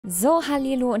So,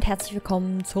 hallo und herzlich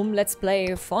willkommen zum Let's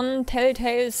Play von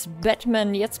Telltales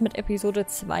Batman, jetzt mit Episode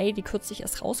 2, die kürzlich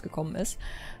erst rausgekommen ist.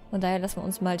 Von daher lassen wir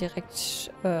uns mal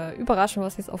direkt überraschen,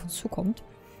 was jetzt auf uns zukommt.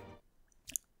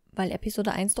 Weil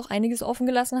Episode 1 doch einiges offen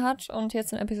gelassen hat und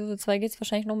jetzt in Episode 2 geht es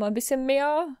wahrscheinlich noch mal ein bisschen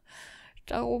mehr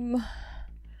darum,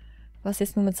 was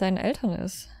jetzt nun mit seinen Eltern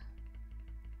ist.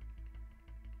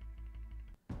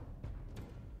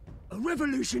 A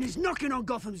revolution is knocking on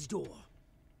Gotham's door.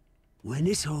 When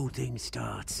this whole thing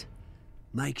starts,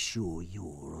 make sure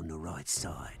you're on the right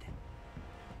side.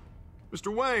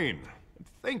 Mr. Wayne,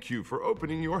 thank you for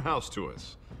opening your house to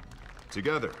us.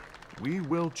 Together, we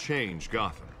will change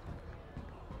Gotham.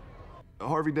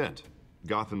 Harvey Dent,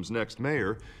 Gotham's next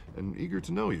mayor, and eager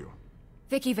to know you.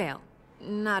 Vicky Vale,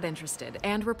 not interested,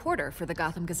 and reporter for the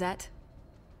Gotham Gazette.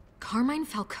 Carmine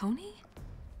Falcone?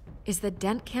 Is the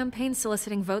Dent campaign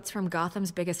soliciting votes from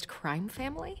Gotham's biggest crime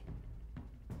family?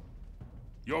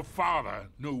 Your father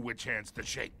knew which hands to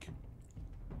shake.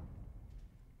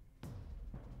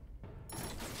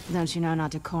 Don't you know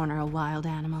not to corner a wild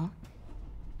animal?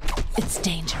 It's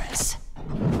dangerous.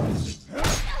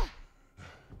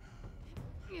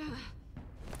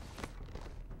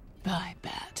 I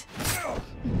bet.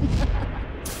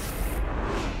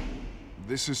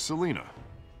 This is Selina.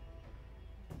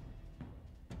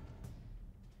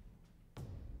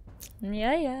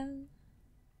 Ja.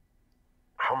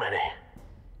 How many?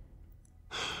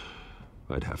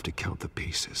 I'd have to count the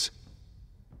pieces.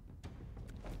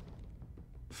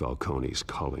 Falcone's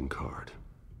calling card.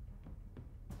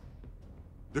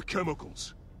 The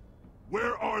chemicals.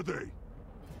 Where are they?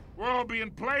 We're all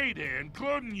being played here,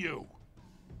 including you.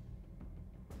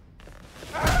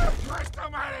 Ah, Christ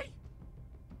almighty!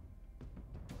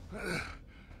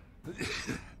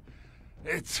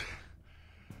 It's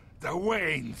the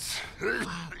Waynes.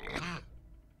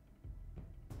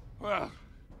 Well,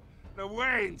 the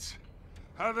Waynes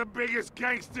are the biggest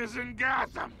gangsters in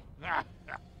Gotham.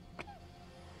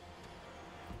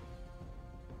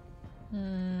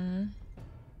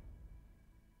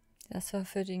 Das war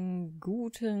für den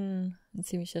Guten ein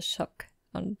ziemlicher Schock.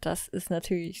 Und das ist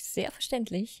natürlich sehr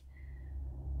verständlich.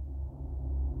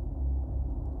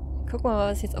 Gucken wir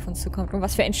mal, was jetzt auf uns zukommt und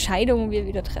was für Entscheidungen wir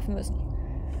wieder treffen müssen.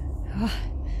 Oh,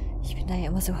 ich bin da ja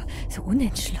immer so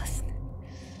unentschlossen.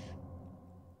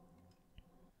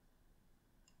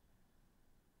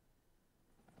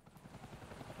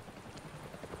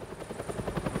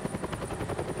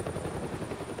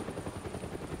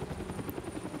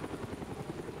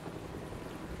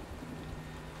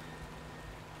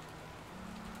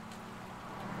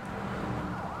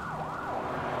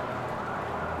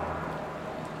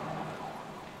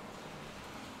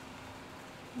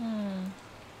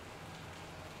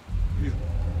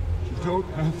 Don't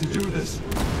have to do this.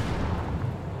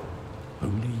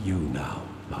 Only you now,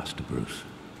 Master Bruce.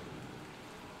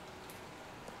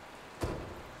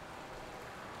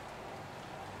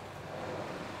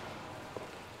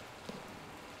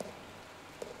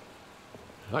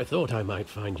 I thought I might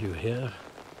find you here.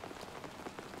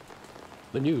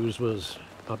 The news was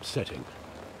upsetting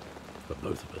for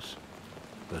both of us.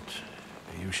 But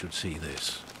you should see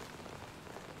this.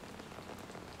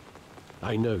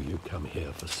 I know you come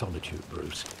here for solitude,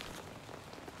 Bruce.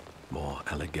 More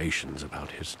allegations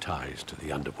about his ties to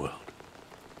the underworld.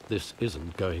 This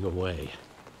isn't going away.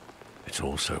 It's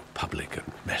all so public and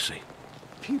messy.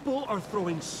 People are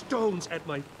throwing stones at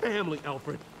my family,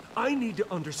 Alfred. I need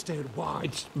to understand why.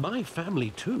 It's my family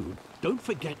too. Don't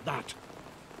forget that.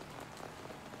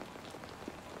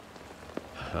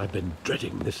 I've been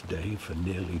dreading this day for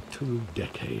nearly 2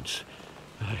 decades.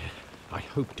 I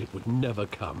hoped it would never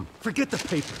come. Forget the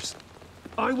papers.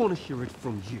 I want to hear it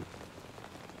from you.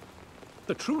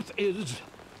 The truth is,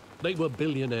 they were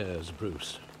billionaires,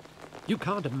 Bruce. You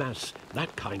can't amass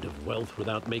that kind of wealth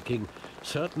without making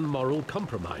certain moral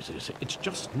compromises. It's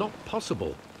just not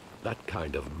possible. That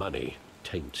kind of money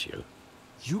taints you.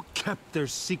 You kept their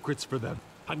secrets for them.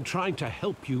 I'm trying to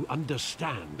help you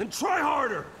understand. Then try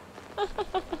harder!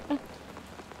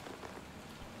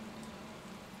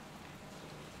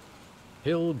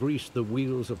 Hill greased the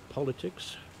wheels of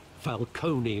politics.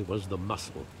 Falcone was the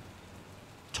muscle.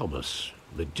 Thomas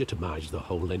legitimized the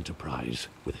whole enterprise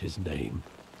with his name.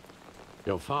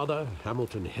 Your father,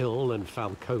 Hamilton Hill, and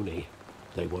Falcone,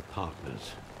 they were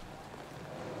partners.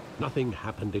 Nothing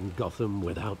happened in Gotham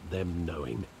without them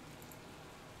knowing.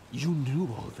 You knew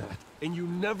all that, and you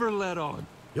never let on.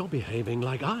 You're behaving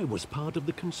like I was part of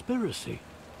the conspiracy.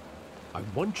 I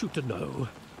want you to know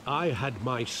I had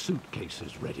my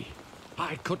suitcases ready.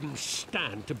 I couldn't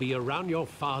stand to be around your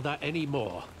father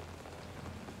anymore.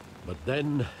 But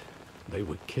then they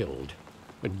were killed.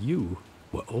 when you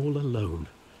were all alone,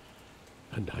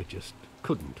 and I just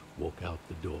couldn't walk out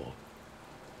the door.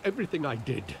 Everything I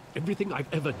did, everything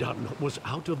I've ever done, was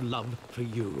out of love for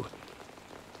you.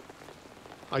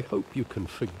 I hope you can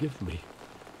forgive me.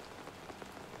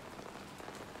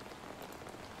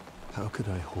 How could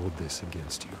I hold this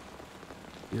against you?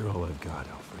 You're all I've got,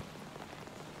 Alfred.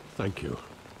 Thank you.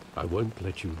 I won't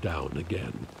let you down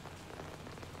again.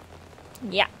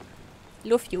 Ja.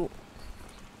 Love you.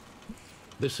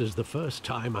 This is the first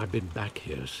time I've been back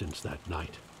here since that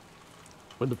night.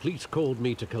 When the police called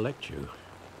me to collect you,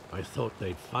 I thought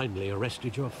they'd finally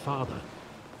arrested your father.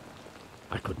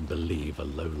 I couldn't believe a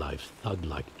low-life thug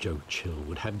like Joe Chill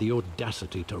would have the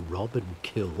audacity to rob and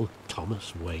kill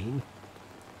Thomas Wayne.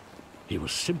 He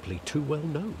was simply too well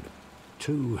known.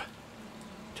 Too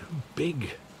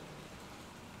big.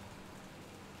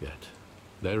 Yet,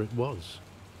 there it was.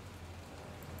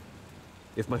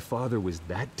 If my father was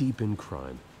that deep in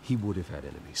crime, he would have had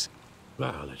enemies.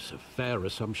 Well, it's a fair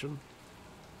assumption.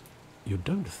 You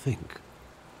don't think?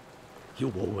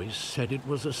 You always said it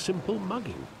was a simple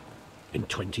mugging. In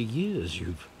 20 years,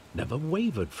 you've never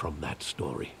wavered from that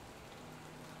story.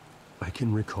 I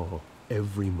can recall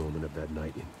every moment of that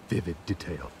night in vivid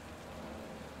detail.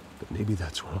 But maybe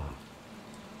that's wrong.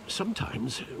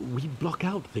 Sometimes we block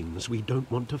out things we don't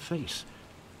want to face.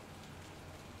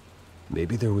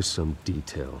 Maybe there was some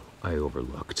detail I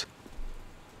overlooked.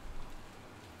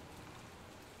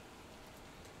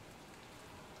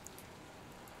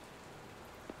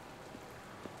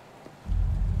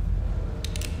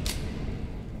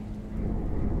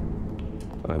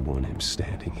 I want him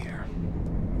standing here,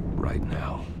 right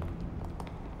now.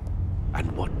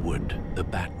 And what would the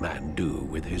Batman do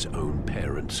with his own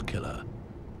parents' killer?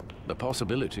 The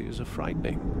possibilities are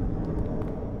frightening.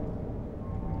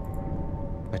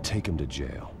 I'd take him to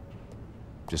jail,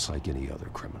 just like any other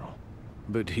criminal.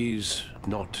 But he's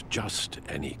not just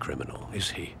any criminal, is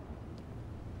he?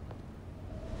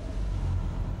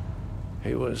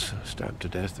 He was stabbed to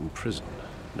death in prison.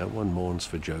 No one mourns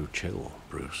for Joe Chill,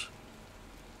 Bruce.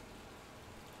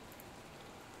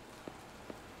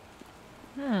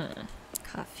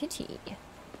 Graffiti.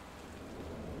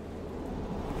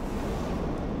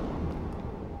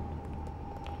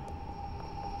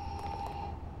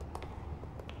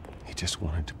 He just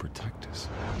wanted to protect us.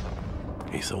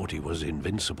 He thought he was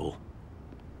invincible.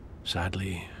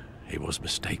 Sadly, he was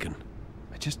mistaken.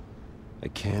 I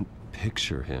can't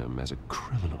picture him as a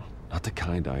criminal. Not the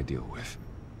kind I deal with.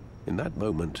 In that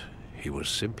moment, he was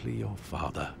simply your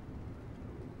father.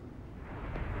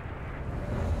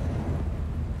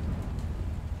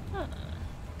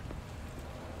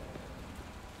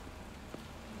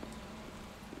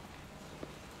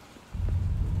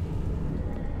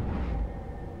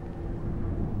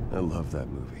 I love that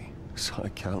movie. Saw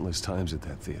it countless times at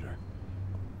that theater.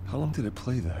 How long did it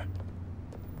play there?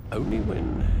 Only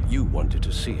when you wanted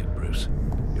to see it, Bruce.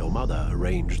 Your mother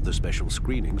arranged the special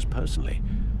screenings personally.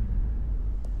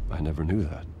 I never knew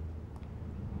that.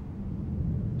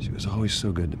 She was always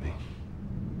so good to me.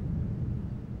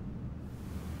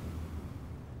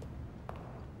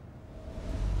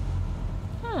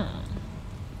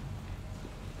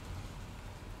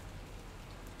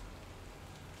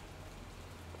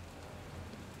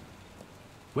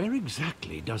 Where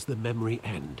exactly does the memory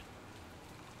end?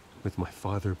 With my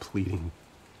father pleading,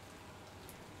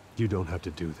 "You don't have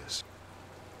to do this."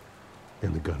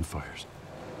 And the gunfires.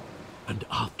 And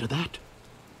after that?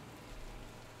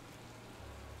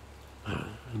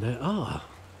 There are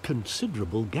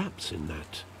considerable gaps in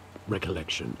that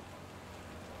recollection.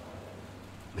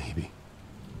 Maybe.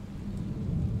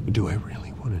 Do I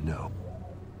really want to know?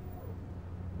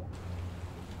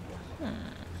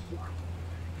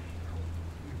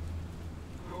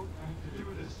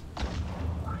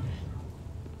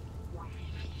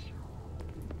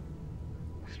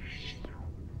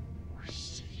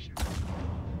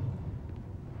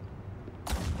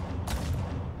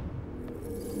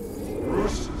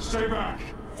 Stay back!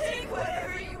 Take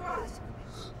whatever you want!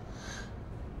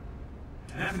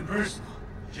 Nothing personal,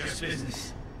 just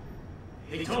business.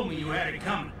 They told me you had it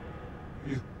coming.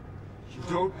 You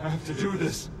don't have to do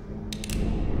this.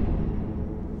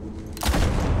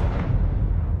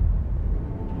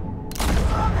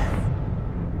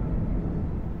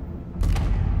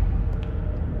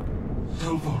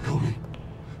 Don't follow me.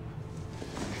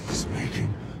 He's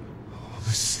making a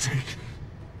mistake.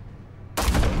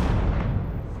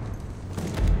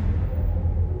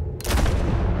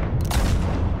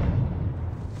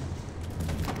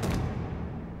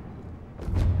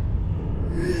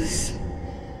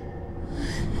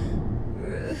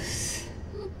 Bruce.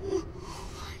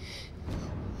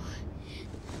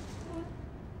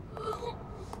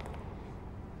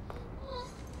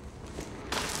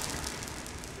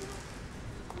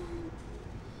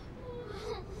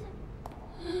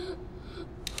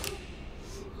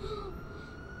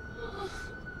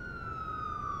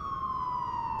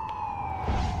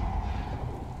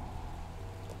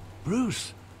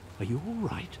 Bruce, are you all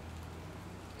right?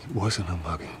 It wasn't a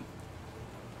mugging.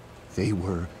 They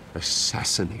were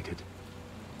assassinated.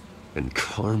 And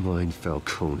Carmine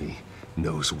Falcone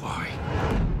knows why.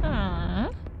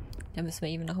 Da müssen wir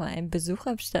ihm noch mal einen Besuch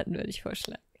abstatten, würde ich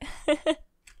vorschlagen.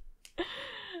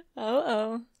 Oh,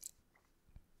 oh.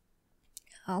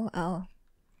 Oh, oh.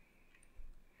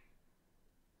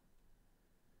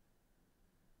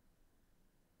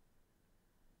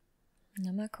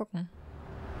 Na, mal gucken.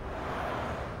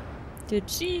 The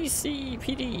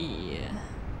GCPD.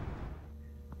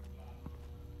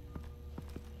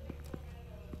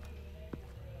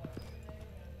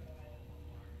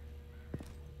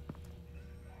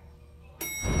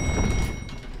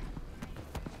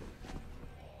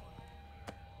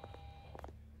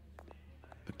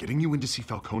 But getting you in to see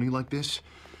Falcone like this,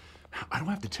 I don't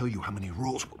have to tell you how many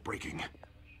rules we're breaking.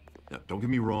 Now, don't get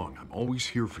me wrong, I'm always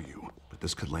here for you, but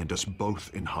this could land us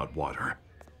both in hot water.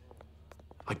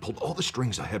 I pulled all the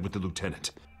strings I had with the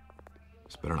lieutenant.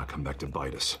 This better not come back to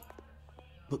bite us.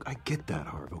 Look, I get that,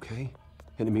 Harv, okay?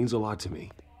 And it means a lot to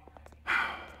me.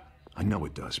 I know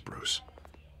it does, Bruce.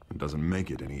 It doesn't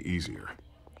make it any easier.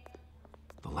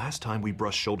 The last time we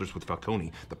brushed shoulders with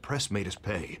Falcone, the press made us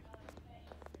pay.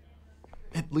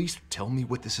 At least tell me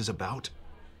what this is about.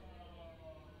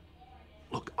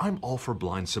 Look, I'm all for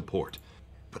blind support,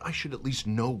 but I should at least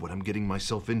know what I'm getting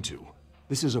myself into.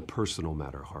 This is a personal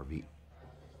matter, Harvey.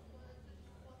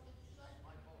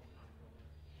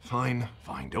 Fine,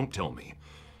 fine, don't tell me.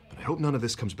 But I hope none of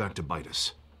this comes back to bite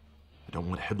us. I don't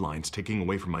want headlines taking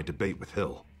away from my debate with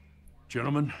Hill.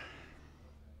 Gentlemen,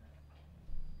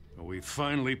 we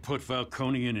finally put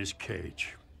Falcone in his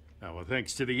cage. Now, well,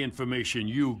 thanks to the information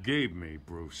you gave me,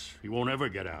 Bruce, he won't ever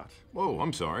get out. Whoa,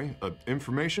 I'm sorry.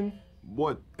 Information?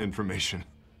 What information?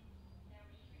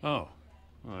 Oh,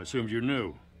 well, I assumed you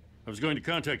knew. I was going to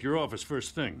contact your office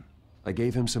first thing. I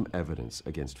gave him some evidence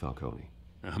against Falcone.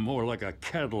 More like a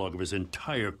catalog of his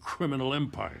entire criminal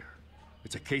empire.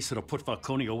 It's a case that'll put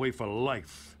Falcone away for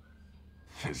life.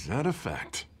 Is that a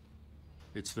fact?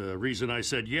 It's the reason I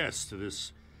said yes to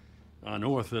this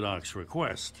unorthodox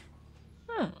request.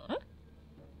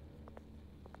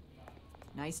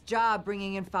 Nice job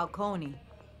bringing in Falcone.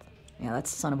 Yeah, that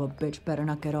son of a bitch better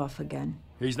not get off again.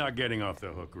 He's not getting off the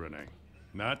hook, Renee.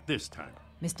 Not this time.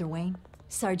 Mr. Wayne,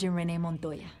 Sergeant Renee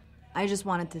Montoya. I just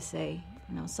wanted to say,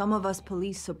 some of us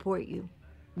police support you,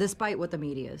 despite what the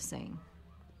media is saying.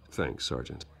 Thanks,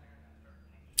 Sergeant.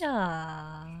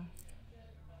 Ah.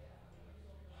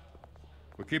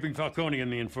 We're keeping Falcone in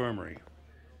the infirmary.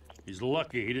 He's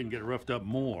lucky he didn't get roughed up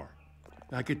more.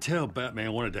 I could tell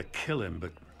Batman wanted to kill him,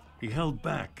 but he held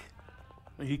back.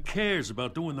 He cares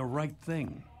about doing the right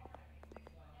thing.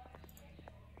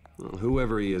 Well,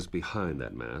 whoever he is behind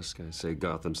that mask, I say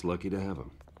Gotham's lucky to have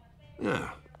him. Yeah,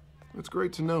 it's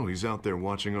great to know he's out there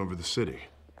watching over the city.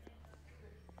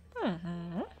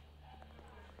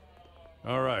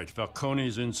 All right,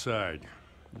 Falcone's inside.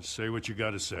 Just say what you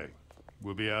gotta say.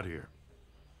 We'll be out here.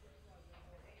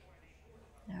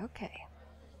 Okay.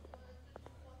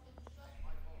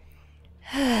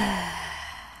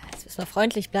 Jetzt müssen wir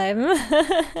freundlich bleiben.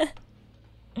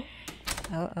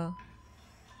 Oh, oh.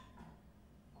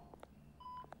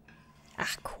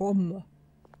 Ach komm.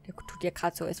 Der tut ja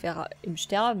gerade so, als wäre er im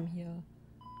Sterben hier.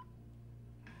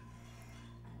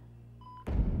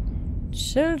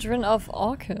 Children of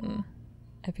Arkham.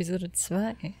 Episode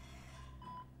 2.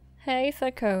 Hey,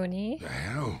 Falcone. The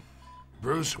hell?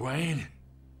 Bruce Wayne?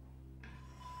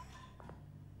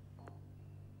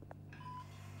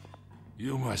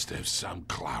 You must have some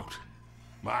clout.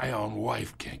 My own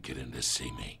wife can't get in to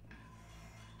see me.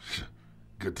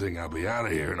 Good thing I'll be out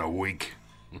of here in a week.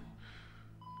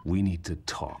 We need to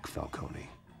talk, Falcone.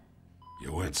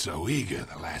 You weren't so eager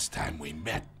the last time we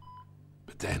met.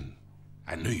 But then,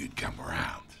 I knew you'd come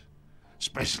around.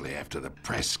 Especially after the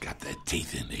press got their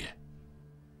teeth into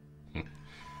you.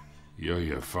 You're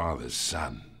your father's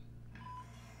son.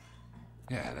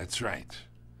 Yeah, that's right.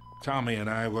 Tommy and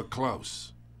I were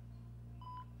close.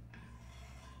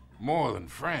 More than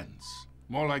friends.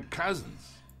 More like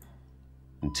cousins.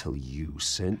 Until you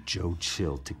sent Joe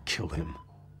Chill to kill him.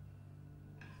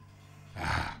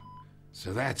 Ah,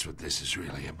 so that's what this is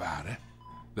really about, eh?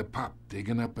 The pup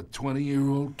digging up a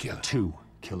 20-year-old killer. 2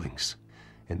 killings,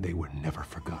 and they were never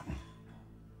forgotten.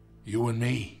 You and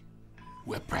me,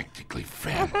 we're practically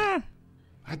family.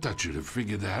 I thought you'd have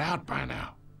figured that out by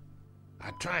now.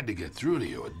 I tried to get through to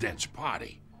you at Dent's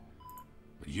party.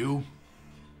 But you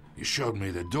showed me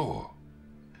the door.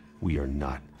 We are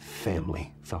not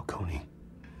family, Falcone.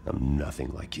 I'm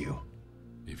nothing like you.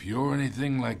 If you're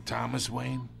anything like Thomas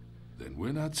Wayne, then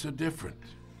we're not so different.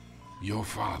 Your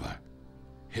father,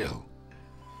 Hill,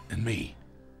 and me,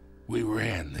 we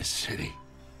ran this city.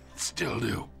 Still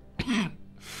do. God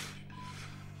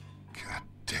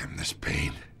damn this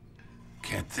pain.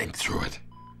 Can't think through it.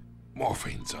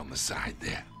 Morphine's on the side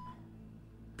there.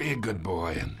 Be a good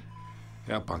boy and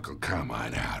help Uncle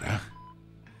Carmine out, huh?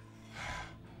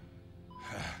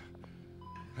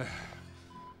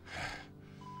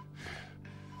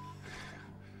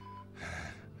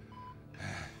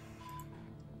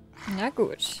 Na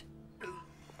gut.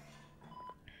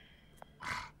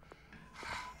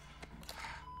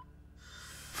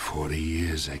 "40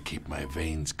 years I keep my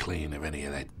veins clean of any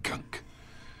of that gunk.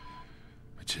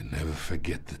 But you never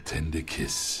forget the tender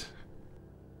kiss.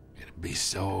 It'd be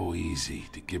so easy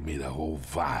to give me the whole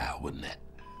vial, wouldn't it?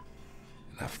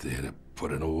 Enough there to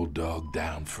put an old dog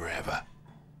down forever.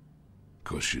 Of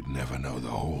course, you'd never know the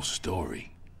whole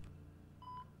story.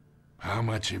 How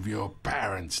much of your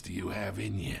parents do you have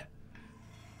in you?"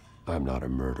 I'm not a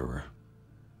murderer.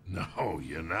 No,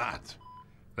 you're not.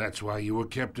 That's why you were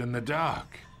kept in the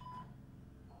dark.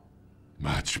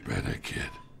 Much better, kid.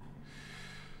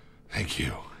 Thank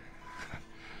you.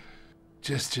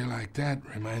 Gesture like that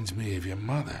reminds me of your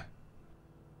mother.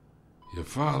 Your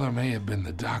father may have been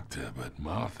the doctor, but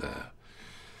Martha,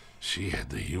 she had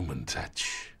the human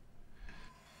touch.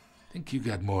 Think you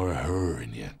got more of her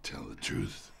in you, tell the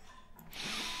truth.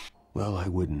 Well, I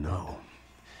wouldn't know.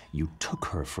 You took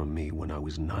her from me when I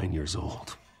was 9 years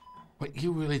old. What,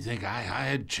 you really think I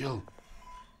hired Chill?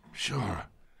 Sure.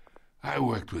 I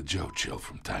worked with Joe Chill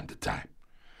from time to time.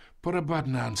 Put a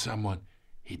button on someone,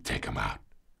 he'd take him out.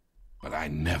 But I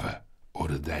never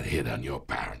ordered that hit on your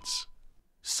parents.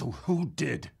 So who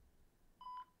did?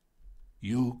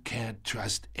 You can't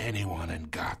trust anyone in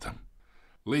Gotham.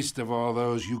 Least of all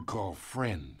those you call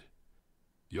friend.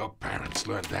 Your parents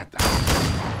learned that.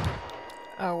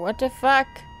 Oh, what the fuck?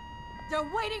 They're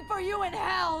waiting for you in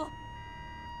hell!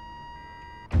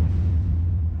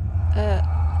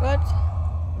 What?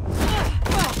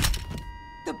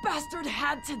 The bastard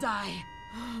had to die!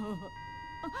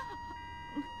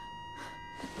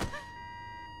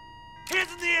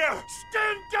 Hands in the air!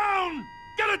 Stand down!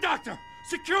 Get a doctor!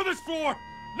 Secure this floor!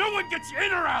 No one gets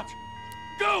in or out!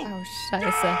 Go! Oh,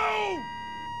 scheiße. Go!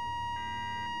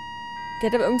 Die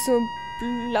hat aber irgend so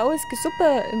blaues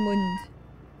Gesuppe im Mund.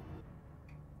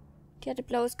 Die hatte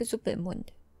blaues Gesuppe im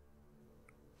Mund.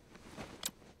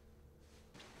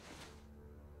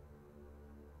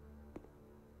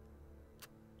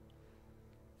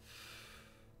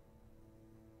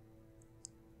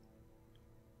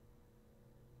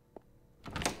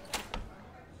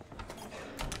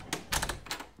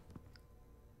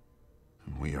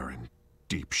 We are in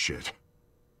deep shit.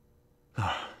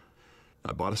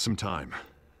 I bought us some time,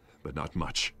 but not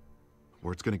much.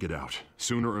 Word's gonna get out,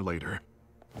 sooner or later.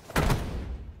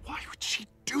 Why would she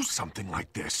do something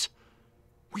like this?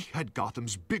 We had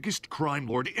Gotham's biggest crime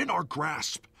lord in our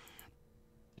grasp.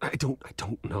 I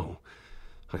don't know.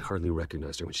 I hardly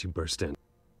recognized her when she burst in.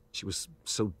 She was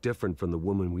so different from the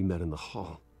woman we met in the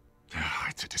hall.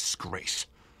 It's a disgrace.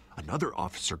 Another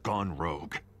officer gone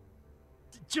rogue.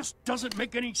 It just doesn't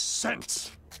make any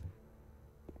sense.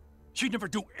 She'd never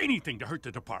do anything to hurt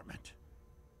the department.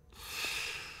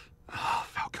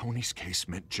 Falcone's case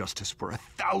meant justice for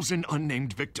 1,000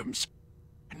 unnamed victims.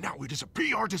 And now it is a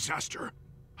PR disaster.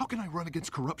 How can I run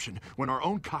against corruption when our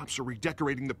own cops are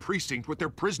redecorating the precinct with their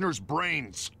prisoners'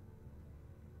 brains?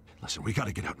 Listen, we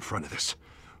gotta get out in front of this.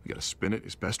 We gotta spin it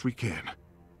as best we can.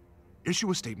 Issue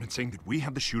a statement saying that we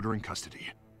have the shooter in custody.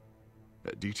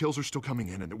 Details are still coming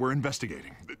in and that we're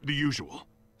investigating. The usual.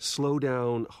 Slow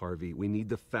down, Harvey. We need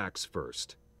the facts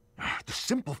first. The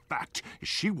simple fact is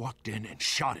she walked in and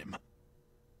shot him.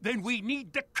 Then we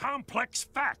need the complex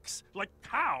facts, like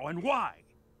how and why.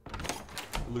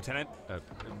 Lieutenant,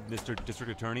 Mr.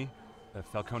 District Attorney,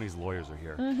 Falcone's lawyers are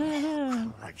here.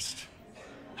 Christ.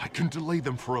 I can delay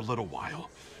them for a little while,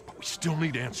 but we still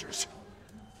need answers.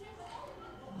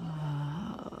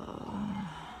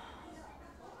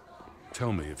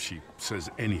 Tell me if she says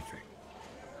anything.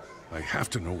 I have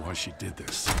to know why she did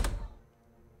this.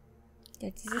 Ja,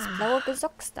 dieses blaue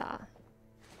Gesocks da.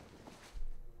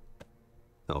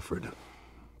 Alfred,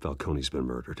 Falcone's been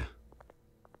murdered.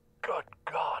 Good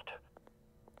God.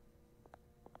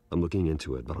 I'm looking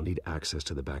into it, but I'll need access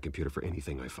to the back computer for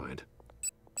anything I find.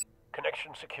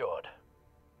 Connection secured.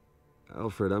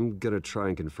 Alfred, I'm gonna try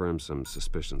and confirm some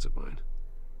suspicions of mine.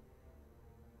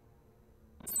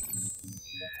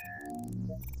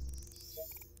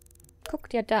 Guck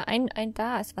dir da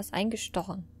da ist was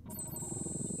eingestochen.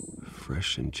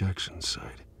 Fresh injection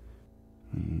site.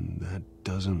 That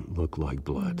doesn't look like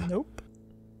blood. Nope.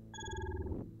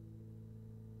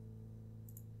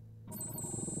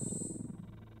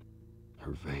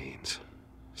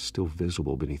 still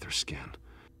visible beneath her skin.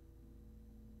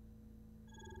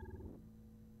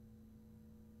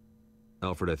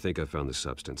 Alfred, I think I found the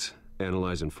substance.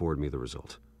 Analyze and forward me the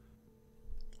result.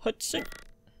 Hutching.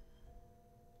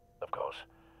 Of course.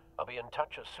 I'll be in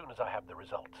touch as soon as I have the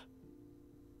results.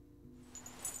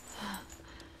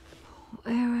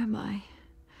 Where am I?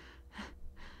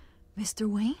 Mr.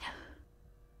 Wayne?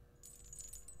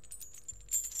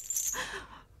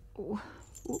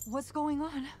 What's going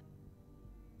on?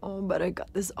 Oh, but I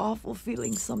got this awful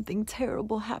feeling something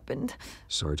terrible happened.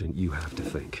 Sergeant, you have to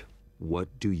think. What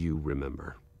do you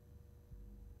remember?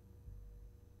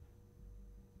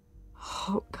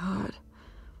 Oh, God.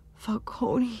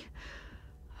 Falcone.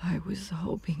 I was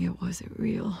hoping it wasn't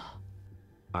real.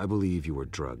 I believe you were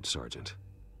drugged, Sergeant.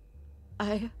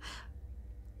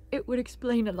 It would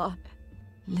explain a lot.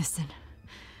 Listen,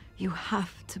 you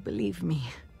have to believe me.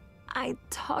 I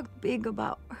talked big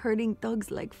about hurting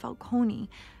thugs like Falcone,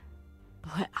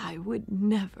 but I would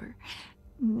never,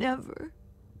 never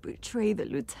betray the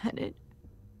lieutenant.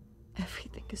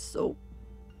 Everything is so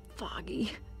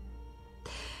foggy.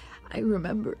 I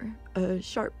remember a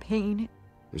sharp pain.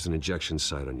 There's an injection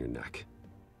site on your neck.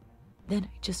 Then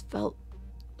I just felt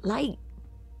light,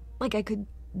 like I could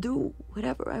do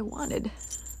whatever I wanted.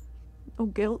 No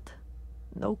guilt,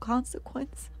 no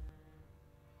consequence.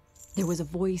 There was a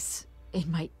voice in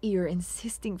my ear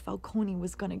insisting Falcone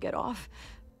was gonna get off.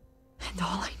 And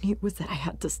all I knew was that I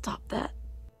had to stop that.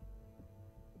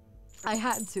 I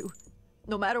had to,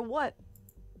 no matter what.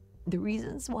 The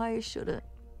reasons why I shouldn't,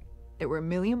 they were a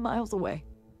million miles away.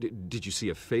 Did you see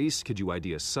a face? Could you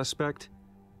ID a suspect?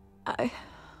 I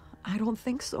don't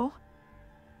think so.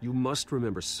 You must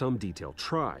remember some detail.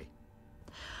 Try.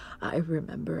 I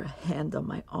remember a hand on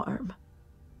my arm,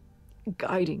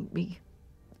 guiding me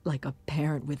like a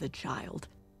parent with a child.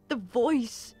 The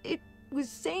voice, it was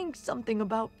saying something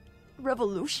about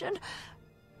revolution.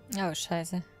 Oh,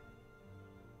 scheiße.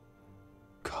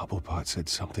 Cobblepot said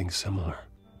something similar.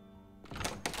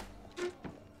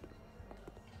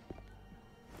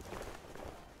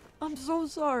 I'm so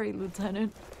sorry,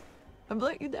 Lieutenant. I've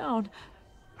let you down.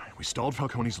 We stalled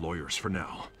Falcone's lawyers for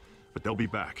now, but they'll be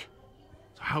back.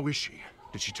 So how is she?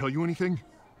 Did she tell you anything?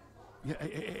 Yeah,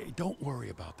 hey, don't worry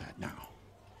about that now.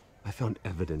 I found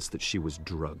evidence that she was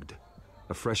drugged.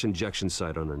 A fresh injection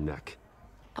site on her neck.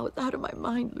 I was out of my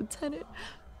mind, Lieutenant.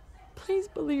 Please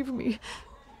believe me.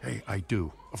 Hey, I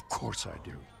do. Of course I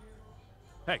do.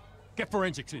 Hey, get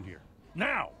forensics in here.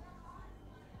 Now!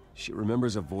 She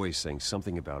remembers a voice saying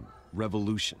something about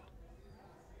revolution.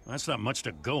 That's not much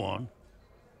to go on.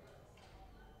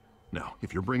 Now,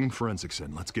 if you're bringing forensics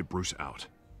in, let's get Bruce out.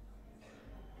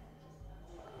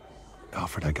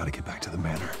 Alfred, I gotta get back to the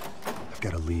manor. I've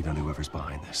got a lead on whoever's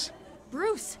behind this.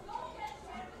 Bruce!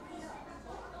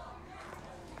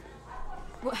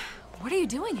 What are you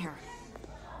doing here?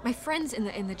 My friends in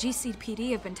the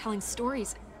GCPD have been telling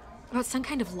stories about some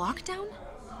kind of lockdown?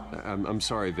 I'm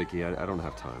sorry, Vicky. I don't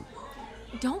have time.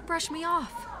 Don't brush me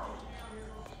off.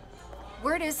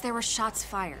 Word is there were shots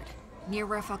fired near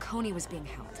where Falcone was being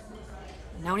held.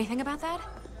 Know anything about that?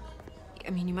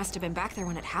 I mean, you must have been back there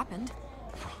when it happened.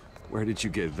 Where did you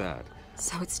get that?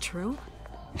 So it's true?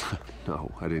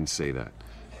 No, I didn't say that.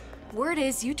 Word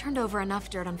is you turned over enough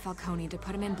dirt on Falcone to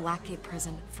put him in Blackgate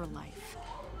Prison for life.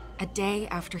 A day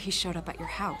after he showed up at your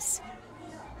house.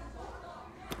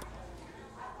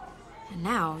 And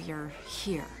now you're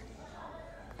here.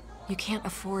 You can't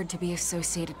afford to be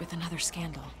associated with another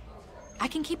scandal. I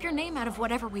can keep your name out of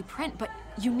whatever we print, but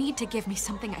you need to give me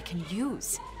something I can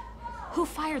use. Who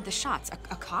fired the shots?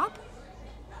 A cop?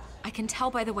 I can tell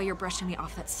by the way you're brushing me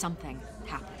off that something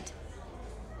happened.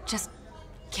 Just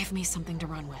give me something to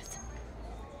run with.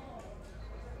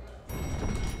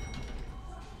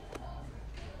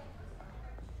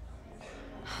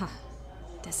 Huh.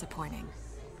 Disappointing.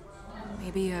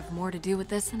 Maybe you have more to do with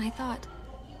this than I thought.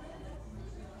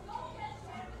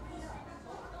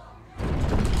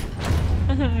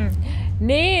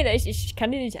 Nee, ich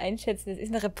kann die nicht einschätzen. Das ist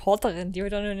eine Reporterin, die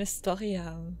wird doch nur eine Story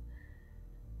haben.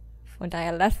 Von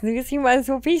daher lassen wir sie mal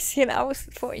so ein bisschen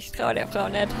außen vor. Ich traue der Frau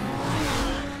nicht.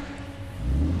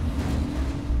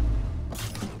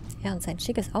 Ja, und sein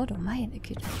schickes Auto, meine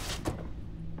Güte.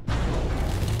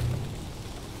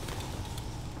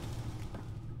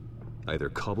 Either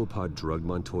Cobblepot drugged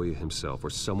Montoya himself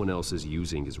or someone else is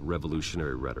using his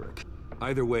revolutionary rhetoric.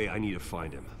 Either way, I need to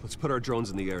find him. Let's put our drones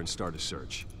in the air and start a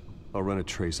search. I'll run a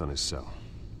trace on his cell.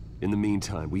 In the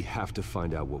meantime, we have to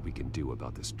find out what we can do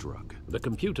about this drug. The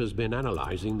computer's been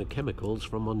analyzing the chemicals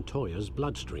from Montoya's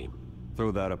bloodstream.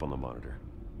 Throw that up on the monitor.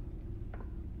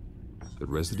 The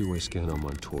residue I scan on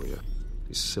Montoya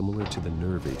is similar to the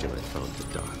nerve agent I found at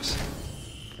the docks.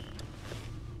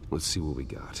 Let's see what we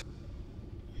got.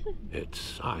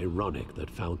 It's ironic that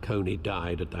Falcone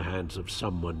died at the hands of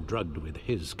someone drugged with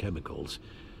his chemicals.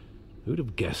 Who'd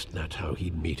have guessed that's how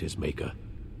he'd meet his maker?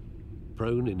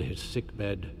 Prone in his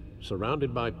sickbed,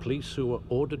 surrounded by police who were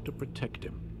ordered to protect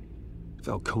him.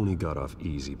 Falcone got off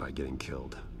easy by getting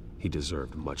killed. He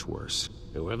deserved much worse.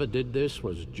 Whoever did this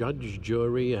was judge,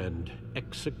 jury, and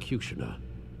executioner.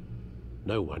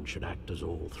 No one should act as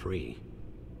all three.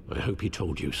 I hope he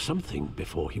told you something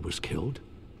before he was killed.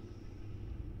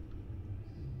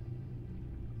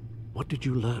 What did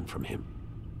you learn from him?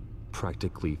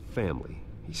 Practically family,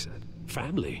 he said.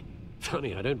 Family?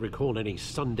 Funny, I don't recall any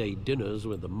Sunday dinners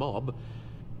with the mob.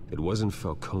 It wasn't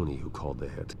Falcone who called the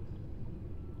hit.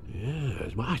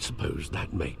 Yes, well, I suppose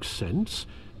that makes sense.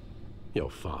 Your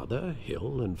father,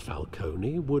 Hill, and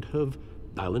Falcone would have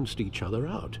balanced each other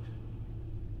out.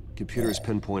 Computers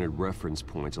pinpointed reference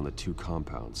points on the two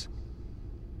compounds.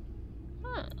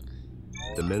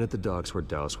 The men at the docks were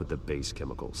doused with the base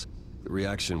chemicals. The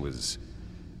reaction was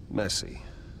messy.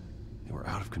 They were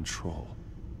out of control.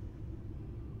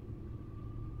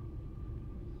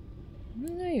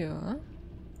 Naja.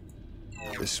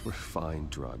 This refined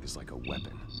drug is like a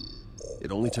weapon.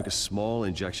 It only took a small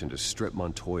injection to strip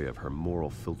Montoya of her moral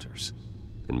filters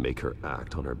and make her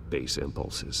act on her base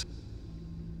impulses.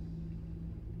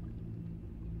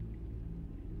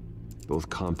 Both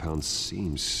compounds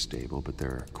seem stable, but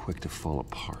they're quick to fall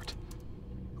apart.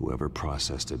 Whoever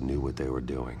processed it knew what they were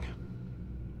doing.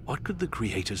 What could the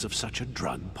creators of such a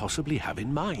drug possibly have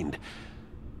in mind?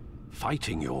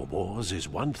 Fighting your wars is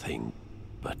one thing,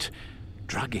 but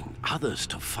drugging others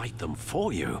to fight them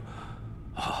for you?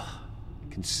 Oh.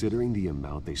 Considering the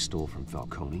amount they stole from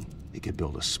Falcone, they could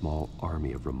build a small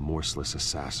army of remorseless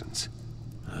assassins.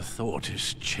 The thought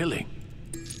is chilling.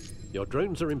 Your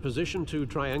drones are in position to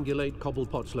triangulate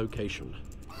Cobblepot's location.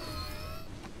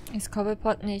 Ist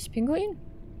Cobblepot nicht Pinguin?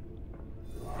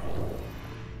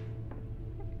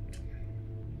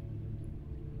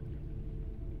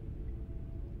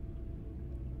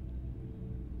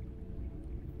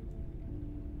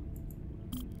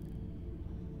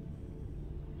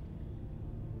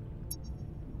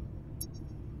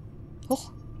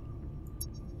 Hoch.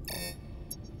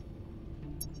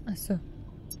 Ach so.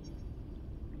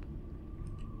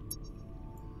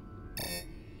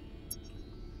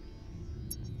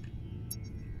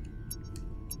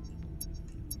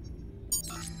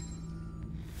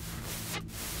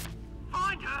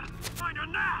 Find her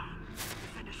now!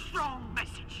 Send a strong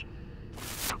message.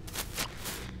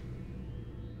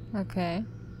 Okay.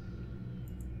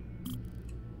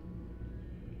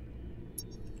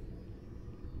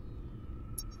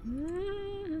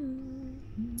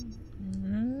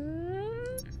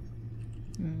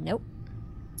 Nope.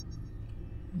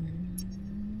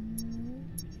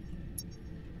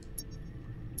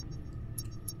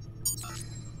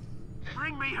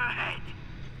 Bring me her head.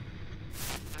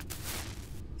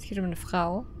 Es geht um eine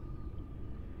Frau.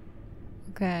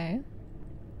 Okay.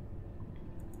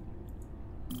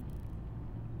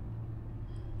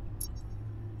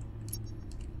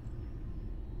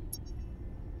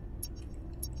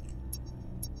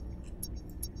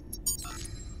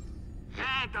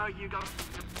 There you go.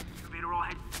 You'll be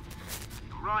alright.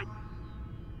 All right.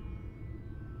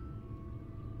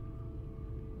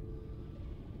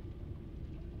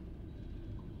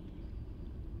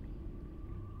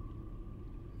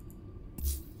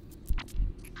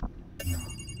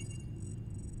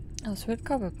 Das wird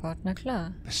Cobblepot, na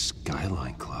klar. The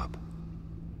Skyline Club.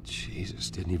 Jesus,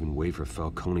 didn't even wait for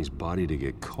Falcone's body to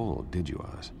get cold, did you,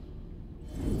 Oz?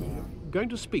 Going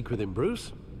to speak with him,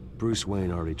 Bruce? Bruce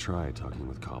Wayne already tried talking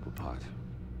with Cobblepot.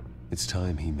 It's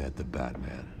time he met the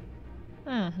Batman.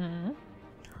 Mhm.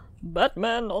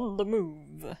 Batman on the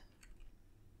move.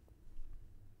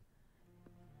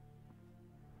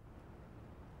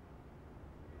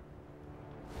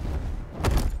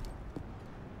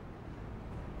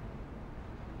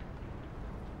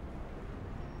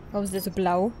 Warum ist der so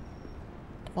blau?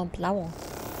 Der war blau.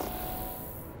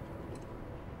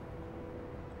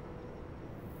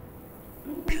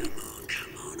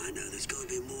 Come on, I know there's gotta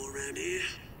be more around here.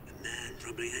 The man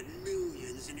probably had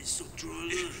millions in his sock drawer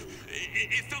alone.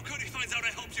 If Falcone finds out I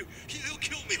helped you, he'll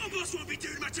kill me. Your boss won't be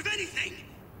doing much of anything.